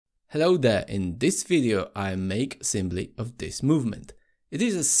Hello there, in this video I make assembly of this movement. It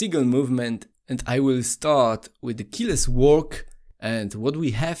is a Seagull movement and I will start with the keyless work, and what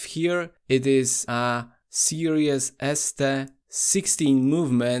we have here, it is a Series ST16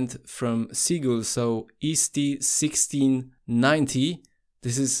 movement from Seagull, so ST1690.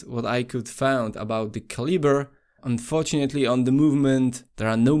 This is what I could find about the caliber. Unfortunately on the movement there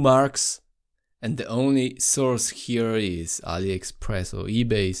are no marks. And the only source here is AliExpress or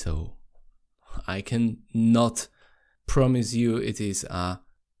eBay, so I can not promise you it is a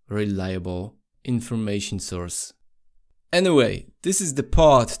reliable information source. Anyway, this is the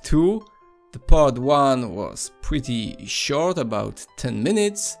part 2. The part 1 was pretty short, about 10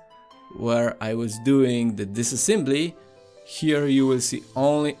 minutes, where I was doing the disassembly. Here you will see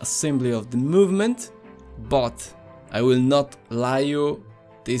only assembly of the movement, but I will not lie you.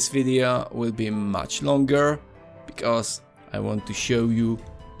 This video will be much longer because I want to show you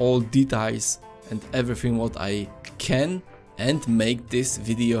all details and everything what I can, and make this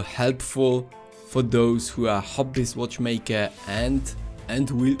video helpful for those who are hobbyist watchmaker and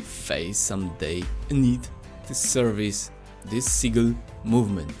will face someday a need to service this Seagull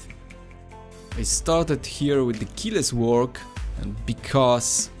movement. I started here with the keyless work, and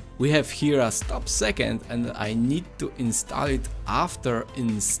because we have here a stop second and I need to install it after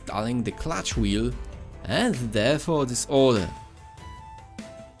installing the clutch wheel, and therefore this order.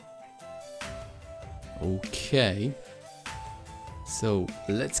 Okay, so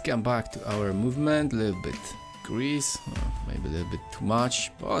let's come back to our movement. A little bit grease, maybe a little bit too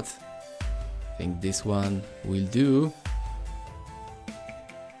much, but I think this one will do.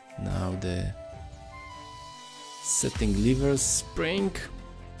 Now the setting lever spring.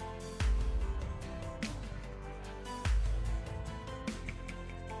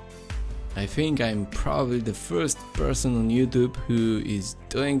 I think I'm probably the first person on YouTube who is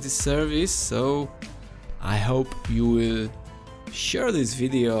doing this service, so I hope you will share this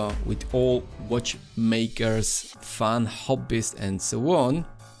video with all watchmakers, fan hobbyists and so on.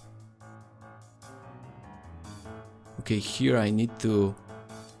 Okay, here I need to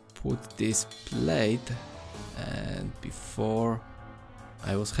put this plate, and before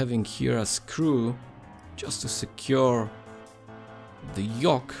I was having here a screw just to secure the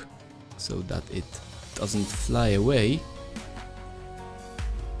yoke so that it doesn't fly away.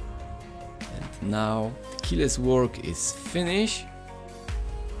 And now the keyless work is finished.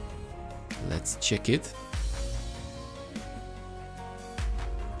 Let's check it.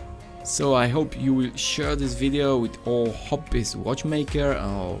 So I hope you will share this video with all hobbyist watchmaker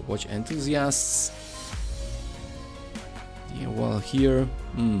or watch enthusiasts. Yeah, well, here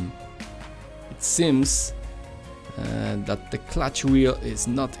it seems that the clutch wheel is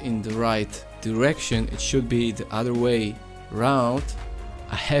not in the right direction. It should be the other way round.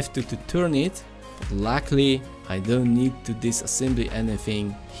 I have to turn it, but luckily I don't need to disassemble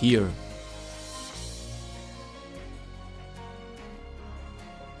anything here.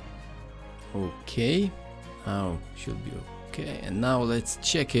 Okay, now should be okay, and now let's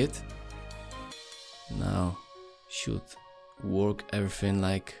check it. Now should work everything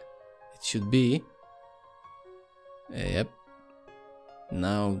like it should be. Yep,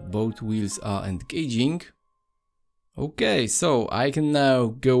 now both wheels are engaging. Okay, so I can now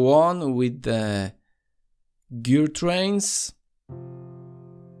go on with the gear trains.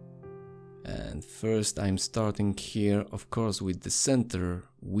 And first I'm starting here, of course, with the center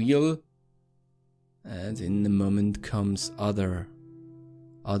wheel. And in a moment comes other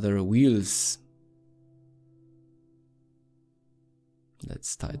wheels.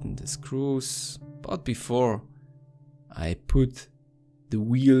 Let's tighten the screws, but before I put the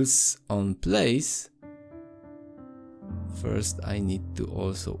wheels on place, first I need to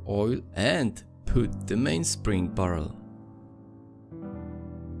also oil and put the mainspring barrel.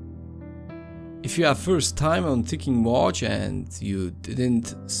 If you are first time on Ticking Watch and you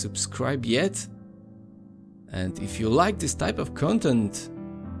didn't subscribe yet, and if you like this type of content,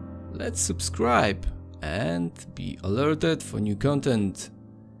 let's subscribe and be alerted for new content.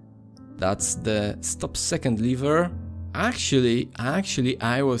 That's the stop second lever. Actually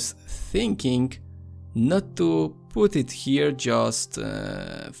I was thinking not to put it here, just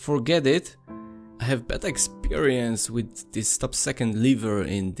forget it. I have better experience with this stop second lever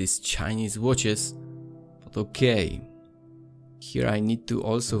in these Chinese watches, but okay. Here I need to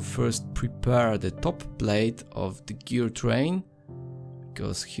also first prepare the top plate of the gear train,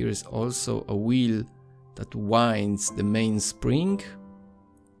 because here is also a wheel that winds the main spring.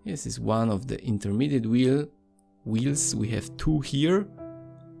 This is one of the intermediate wheels. We have two here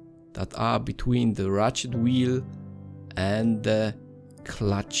that are between the ratchet wheel and the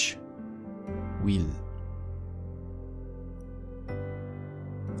clutch wheel.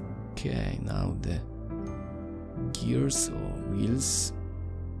 Okay, now the gears or wheels.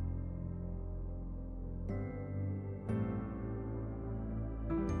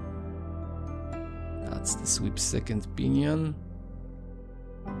 That's the sweep second pinion.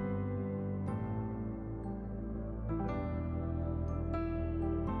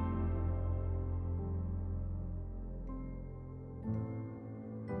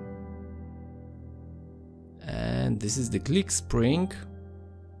 And this is the click spring.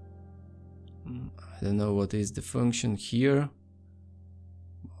 I don't know what is the function here,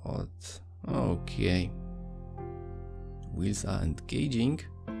 but okay. Wheels are engaging.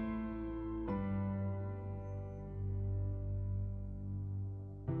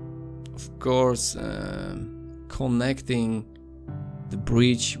 Of course, connecting the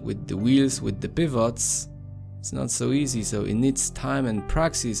bridge with the wheels, with the pivots, it's not so easy, so it needs time and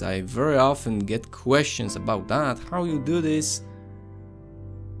practice. I very often get questions about that, how you do this.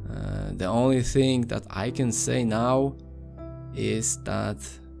 The only thing that I can say now is that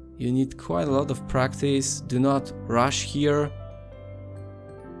you need quite a lot of practice. Do not rush here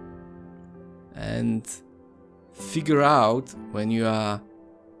and figure out when you are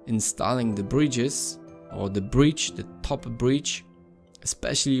installing the bridges or the bridge, the top bridge,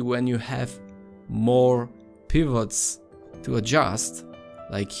 especially when you have more pivots to adjust.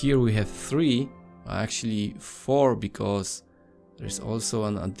 Like here we have 3, actually 4, because there's also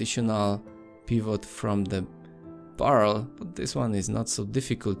an additional pivot from the barrel, but this one is not so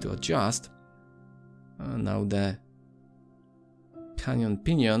difficult to adjust. Now the canyon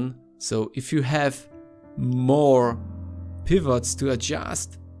pinion. So if you have more pivots to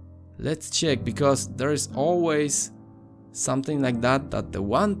adjust, let's check, because there is always something like that, that the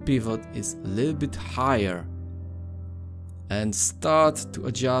one pivot is a little bit higher, and start to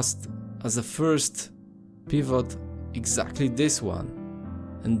adjust as a first pivot exactly this one,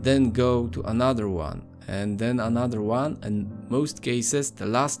 and then go to another one, and then another one, and most cases the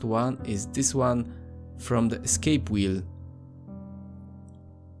last one is this one from the escape wheel.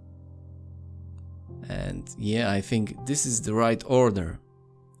 And yeah, I think this is the right order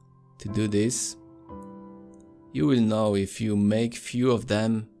to do this. You will know if you make few of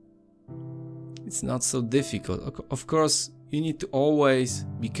them, it's not so difficult. Of course, you need to always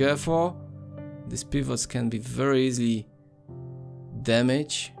be careful. These pivots can be very easily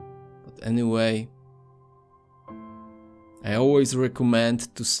damaged, but anyway, I always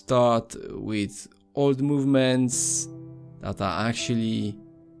recommend to start with old movements that are actually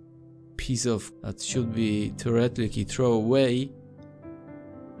piece of that should be theoretically thrown away,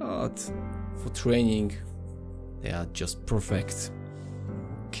 but for training they are just perfect.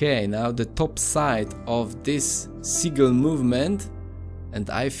 Okay, now the top side of this Seagull movement, and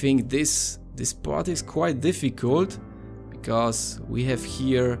I think this part is quite difficult because we have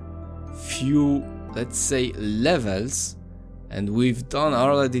here few, let's say, levels, and we've done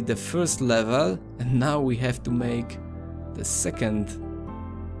already the first level, and now we have to make the second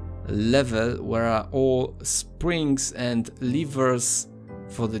level where are all springs and levers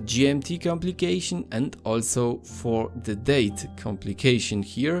for the GMT complication and also for the date complication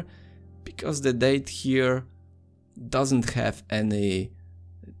here, because the date here doesn't have any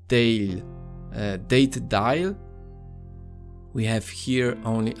date dial. We have here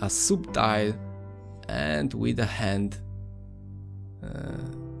only a sub dial, and with a hand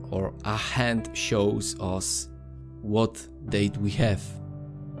or a hand shows us what date we have.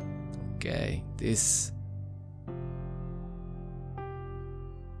 Okay, this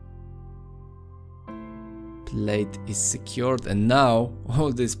plate is secured, and now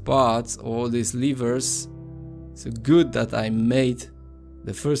all these parts, all these levers, so good that I made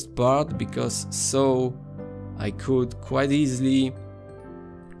the first part, because so I could quite easily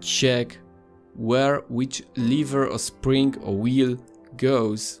check where which lever or spring or wheel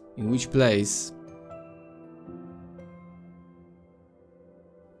goes in which place.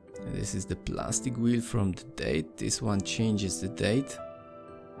 And this is the plastic wheel from the date. This one changes the date.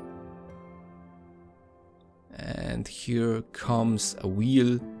 And here comes a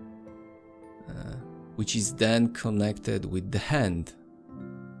wheel which is then connected with the hand.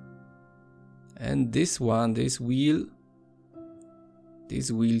 And this one, this wheel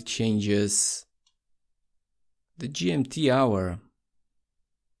changes the GMT hour.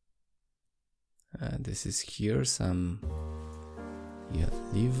 This is here some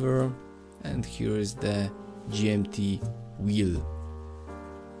lever, and here is the GMT wheel.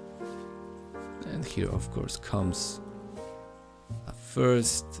 And here of course comes a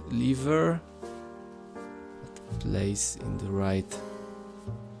first lever that plays in the right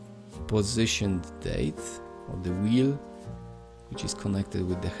positioned date of the wheel, which is connected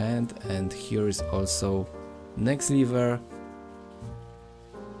with the hand, and here is also next lever,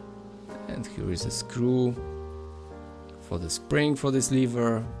 and here is a screw for the spring for this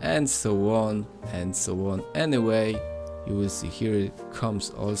lever, and so on and so on. Anyway, you will see here it comes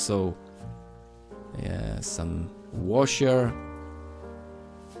also some washer,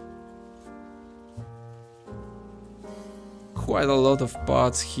 quite a lot of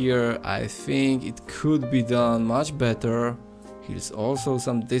parts here. I think it could be done much better. Here's also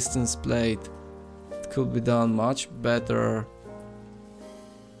some distance plate. It could be done much better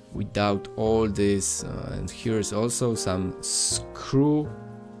without all this, and here's also some screw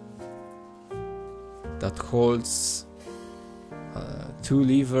that holds 2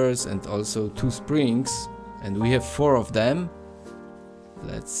 levers and also 2 springs, and we have 4 of them.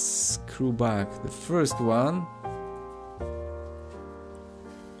 Let's screw back the first one.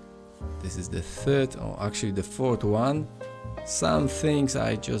 This is the third, or actually the fourth one. Some things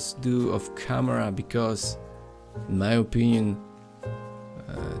I just do off camera because, in my opinion,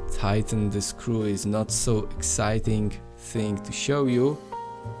 tighten the screw is not so exciting thing to show you.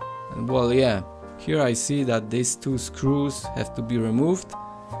 And well, yeah, here I see that these 2 screws have to be removed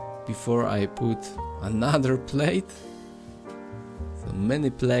before I put another plate. So many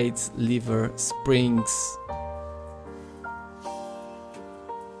plates, lever, springs.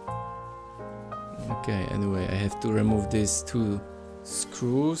 Okay, anyway, I have to remove these 2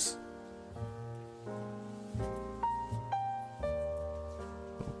 screws.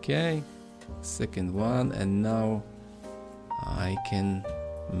 Okay, second one, and now I can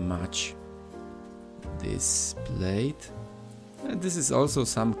match this plate. And this is also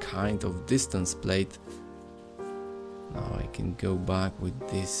some kind of distance plate. Now I can go back with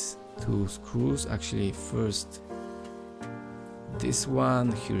these 2 screws. Actually, first this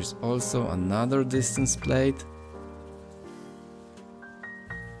one. Here's also another distance plate.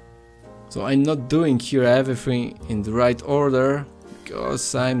 So I'm not doing here everything in the right order,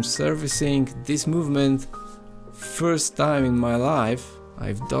 because I'm servicing this movement first time in my life.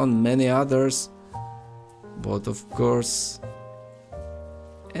 I've done many others, but of course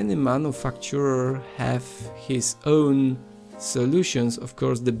any manufacturer have his own solutions. Of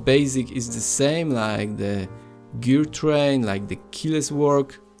course the basic is the same, like the gear train, like the keyless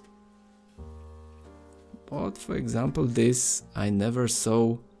work, but for example this, I never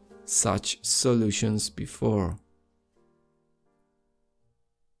saw such solutions before.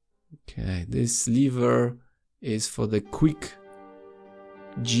 Okay, this lever is for the quick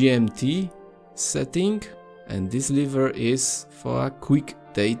GMT setting, and this lever is for a quick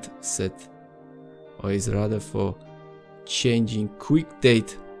date set, or is rather for changing quick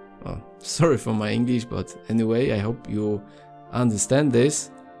date. Oh, sorry for my English, but anyway, I hope you understand this.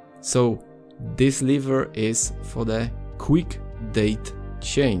 So this lever is for the quick date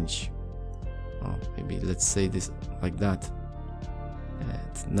change. Oh, maybe let's say this like that.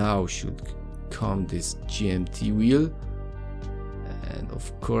 And now should come this GMT wheel, and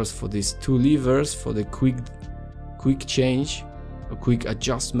of course for these 2 levers for the quick change or quick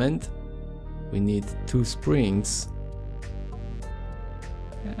adjustment we need 2 springs,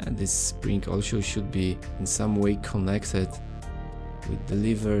 and this spring also should be in some way connected with the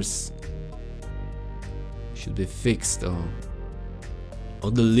levers, should be fixed,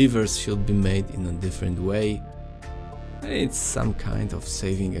 or the levers should be made in a different way. It's some kind of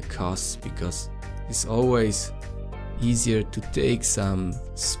saving a cost, because it's always easier to take some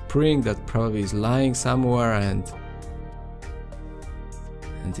spring that probably is lying somewhere and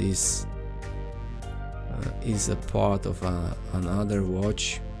is a part of another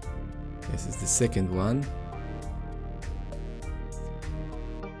watch. This is the second one.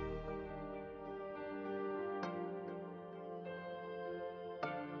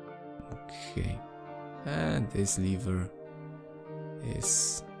 Okay, and this lever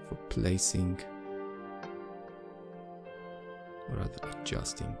is for placing, or rather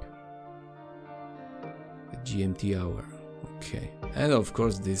adjusting, the GMT hour. Okay, and of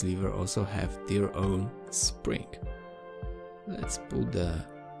course this lever also have their own spring. Let's put a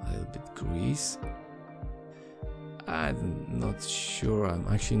little bit grease. I'm not sure, I'm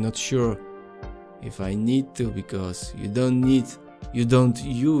actually not sure if I need to, because you don't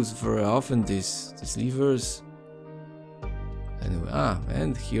use very often these levers. Anyway,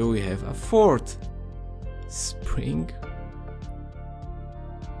 and here we have a 4th spring,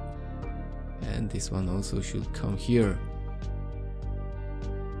 and this one also should come here.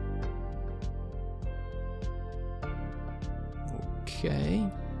 Okay,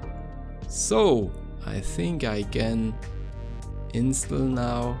 so I think I can install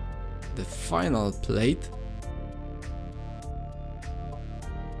now the final plate.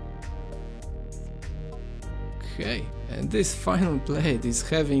 Okay, and this final plate is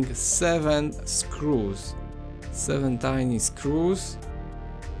having 7 screws, 7 tiny screws.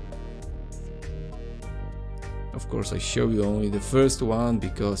 Of course I show you only the first one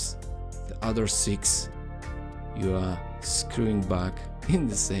because the other 6 you are screwing back in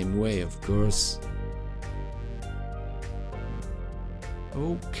the same way, of course.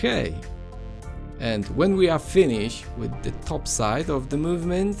 Okay, and when we are finished with the top side of the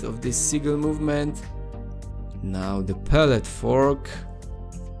movement, of this Seagull movement, now the pellet fork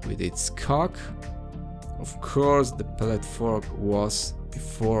with its cock. Of course the pellet fork was,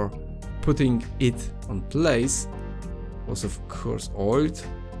 before putting it on place, was of course oiled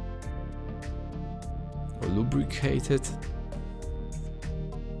or lubricated.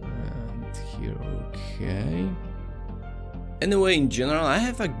 And here, okay. Anyway, in general I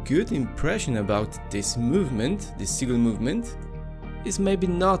have a good impression about this movement, this Seagull movement. It's maybe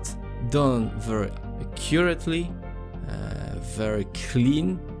not done very accurately, very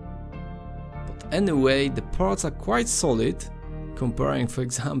clean, but anyway the parts are quite solid, comparing for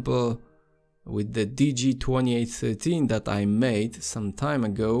example with the DG2813 that I made some time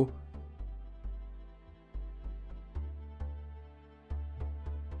ago.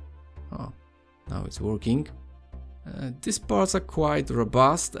 Oh, now it's working. These parts are quite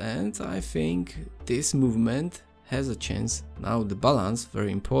robust, and I think this movement has a chance. Now the balance,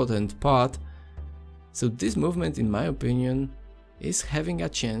 very important part. So this movement, in my opinion, is having a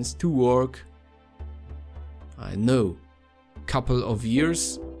chance to work, I know, couple of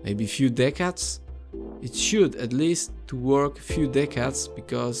years, maybe few decades. It should at least to work few decades,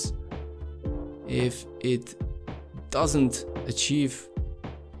 because if it doesn't achieve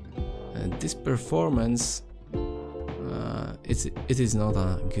this performance, it is not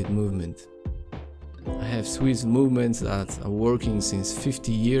a good movement. I have Swiss movements that are working since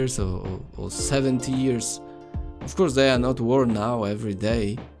 50 years or 70 years. Of course they are not worn now every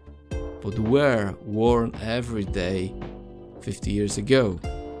day, but were worn every day 50 years ago.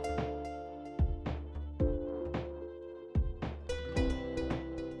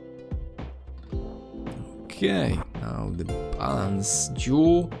 Okay, now the balance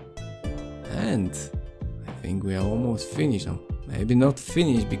jewel, and I think we are almost finished. No, maybe not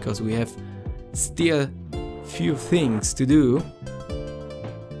finished, because we have still few things to do.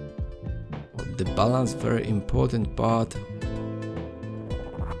 But the balance, very important part,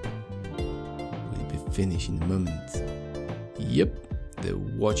 will be finished in a moment. Yep, the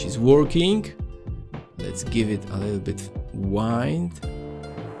watch is working. Let's give it a little bit wind.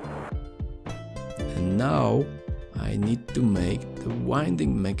 And now I need to make the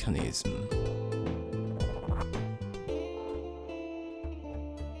winding mechanism.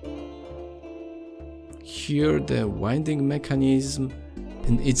 Here the winding mechanism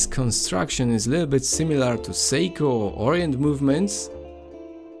and its construction is a little bit similar to Seiko or Orient movements.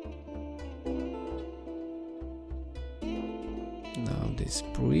 Now this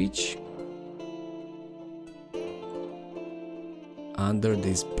bridge. Under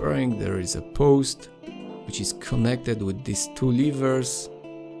this bearing there is a post which is connected with these 2 levers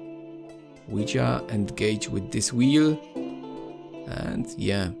which are engaged with this wheel, and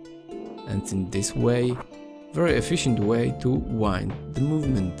yeah, and in this way, very efficient way to wind the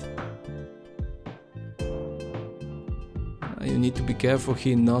movement. You need to be careful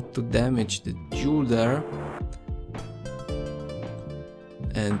here not to damage the jewel there.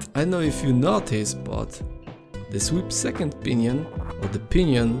 And I don't know if you noticed, but the sweep second pinion, or the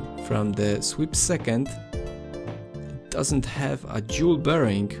pinion from the sweep second, doesn't have a jewel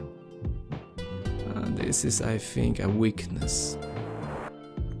bearing. This is, I think, a weakness.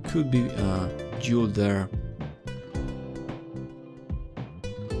 Could be a jewel there.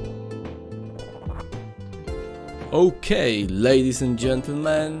 Okay, ladies and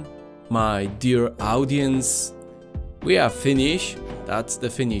gentlemen, my dear audience, we are finished. That's the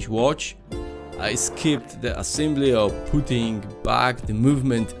finished watch. I skipped the assembly of putting back the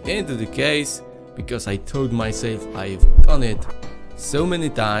movement into the case because I told myself I've done it so many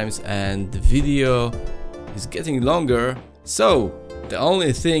times and the video is getting longer. So the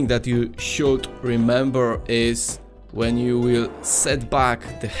only thing that you should remember is when you will set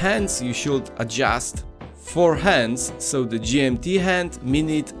back the hands, you should adjust 4 hands, so the GMT hand,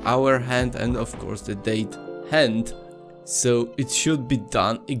 minute, hour hand, and of course the date hand. So it should be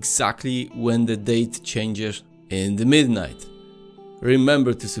done exactly when the date changes in the midnight.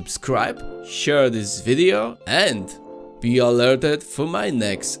 Remember to subscribe, share this video, and be alerted for my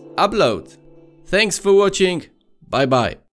next upload. Thanks for watching, bye bye.